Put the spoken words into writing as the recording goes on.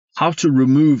How to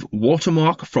remove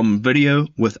watermark from video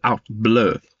without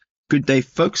blur. Good day,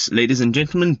 folks, ladies and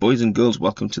gentlemen, boys and girls,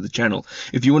 welcome to the channel.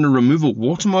 If you want to remove a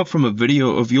watermark from a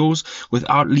video of yours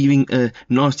without leaving a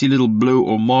nasty little blur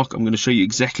or mark, I'm going to show you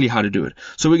exactly how to do it.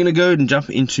 So we're going to go ahead and jump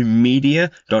into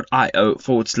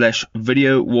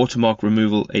media.io/video watermark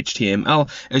removal HTML.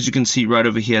 As you can see right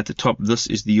over here at the top, this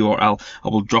is the URL. I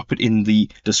will drop it in the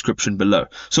description below.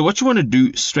 So what you want to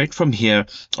do straight from here,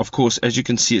 of course, as you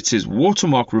can see, it says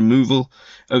watermark removal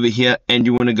over here, and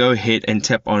you want to go ahead and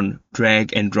tap on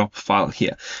drag and drop file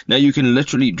here. Now you can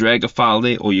literally drag a file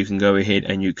there, or you can go ahead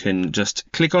and you can just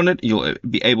click on it. You'll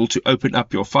be able to open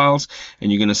up your files,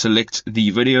 and you're going to select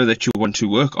the video that you want to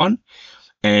work on,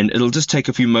 and it'll just take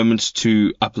a few moments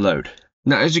to upload.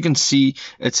 Now, as you can see,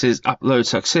 it says upload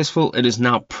successful. It is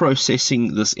now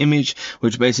processing this image,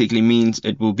 which basically means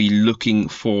it will be looking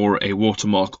for a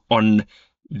watermark on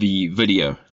the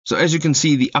video. So as you can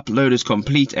see, the upload is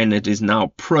complete and it is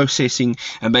now processing,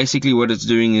 and basically what it's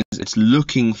doing is it's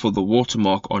looking for the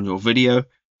watermark on your video.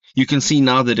 You can see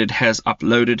now that it has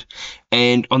uploaded,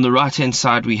 and on the right hand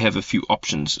side we have a few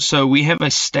options. So we have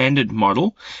a standard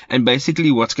model, and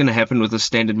basically what's going to happen with the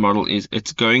standard model is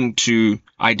it's going to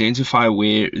identify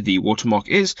where the watermark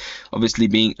is, obviously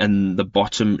being in the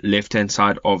bottom left hand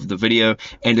side of the video,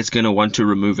 and it's going to want to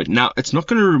remove it. Now it's not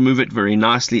going to remove it very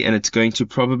nicely, and it's going to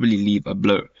probably leave a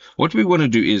blur. What we want to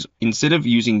do is, instead of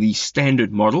using the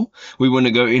standard model, we want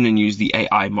to go in and use the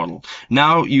AI model.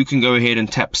 Now you can go ahead and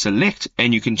tap select,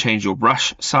 and you can change your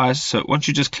brush size. So once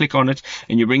you just click on it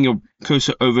and you bring your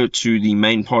cursor over to the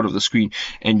main part of the screen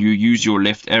and you use your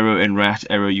left arrow and right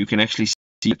arrow, you can actually see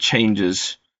it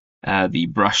changes the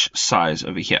brush size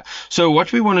over here. So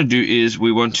what we want to do is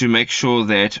we want to make sure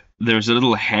that there's a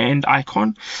little hand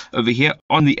icon over here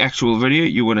on the actual video.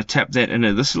 You want to tap that, and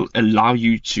this will allow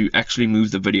you to actually move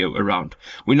the video around.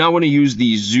 We now want to use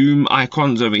the zoom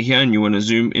icons over here, and you want to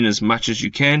zoom in as much as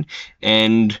you can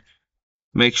and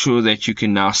make sure that you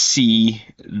can now see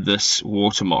this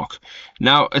watermark.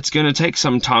 Now it's going to take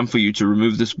some time for you to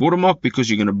remove this watermark because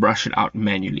you're going to brush it out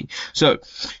manually. So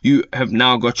you have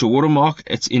now got your watermark,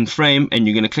 it's in frame, and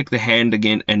you're going to click the hand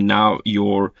again, and now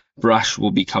your brush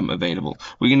will become available.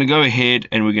 We're going to go ahead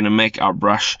and we're going to make our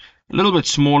brush a little bit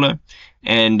smaller,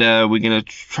 and we're going to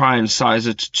try and size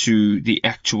it to the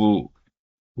actual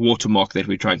watermark that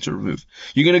we're trying to remove.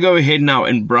 You're going to go ahead now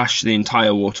and brush the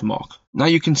entire watermark. Now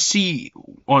you can see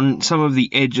on some of the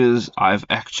edges I've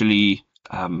actually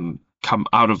come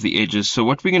out of the edges. So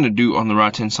what we're going to do on the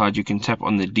right hand side, you can tap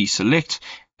on the deselect,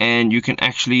 and you can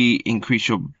actually increase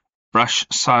your brush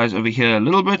size over here a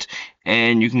little bit,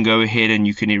 and you can go ahead and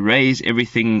you can erase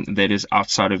everything that is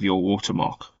outside of your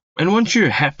watermark. And once you're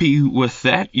happy with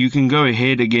that, you can go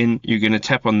ahead again, you're going to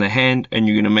tap on the hand, and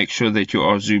you're going to make sure that you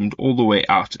are zoomed all the way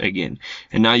out again.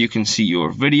 And now you can see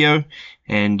your video,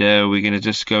 and we're going to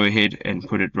just go ahead and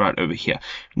put it right over here.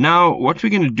 Now what we're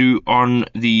going to do on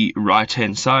the right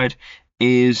hand side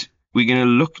is we're going to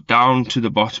look down to the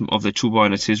bottom of the toolbar,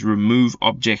 and it says remove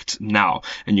object now,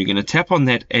 and you're going to tap on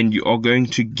that, and you are going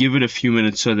to give it a few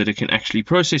minutes so that it can actually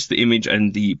process the image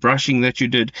and the brushing that you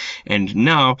did, and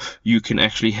now you can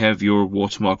actually have your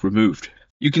watermark removed.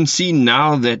 You can see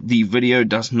now that the video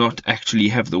does not actually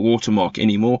have the watermark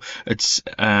anymore. It's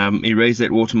erased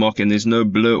that watermark, and there's no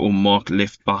blur or mark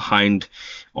left behind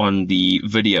on the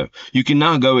video. You can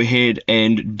now go ahead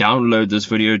and download this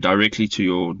video directly to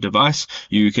your device.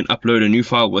 You can upload a new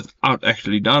file without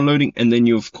actually downloading, and then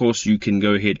of course you can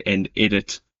go ahead and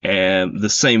edit the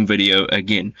same video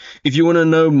again. If you want to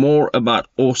know more about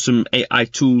awesome AI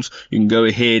tools, you can go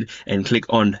ahead and click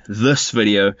on this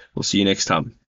video. We'll see you next time.